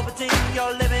 Orbiting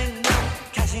your living room,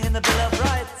 cashing in the Bill of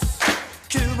Rights.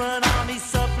 Human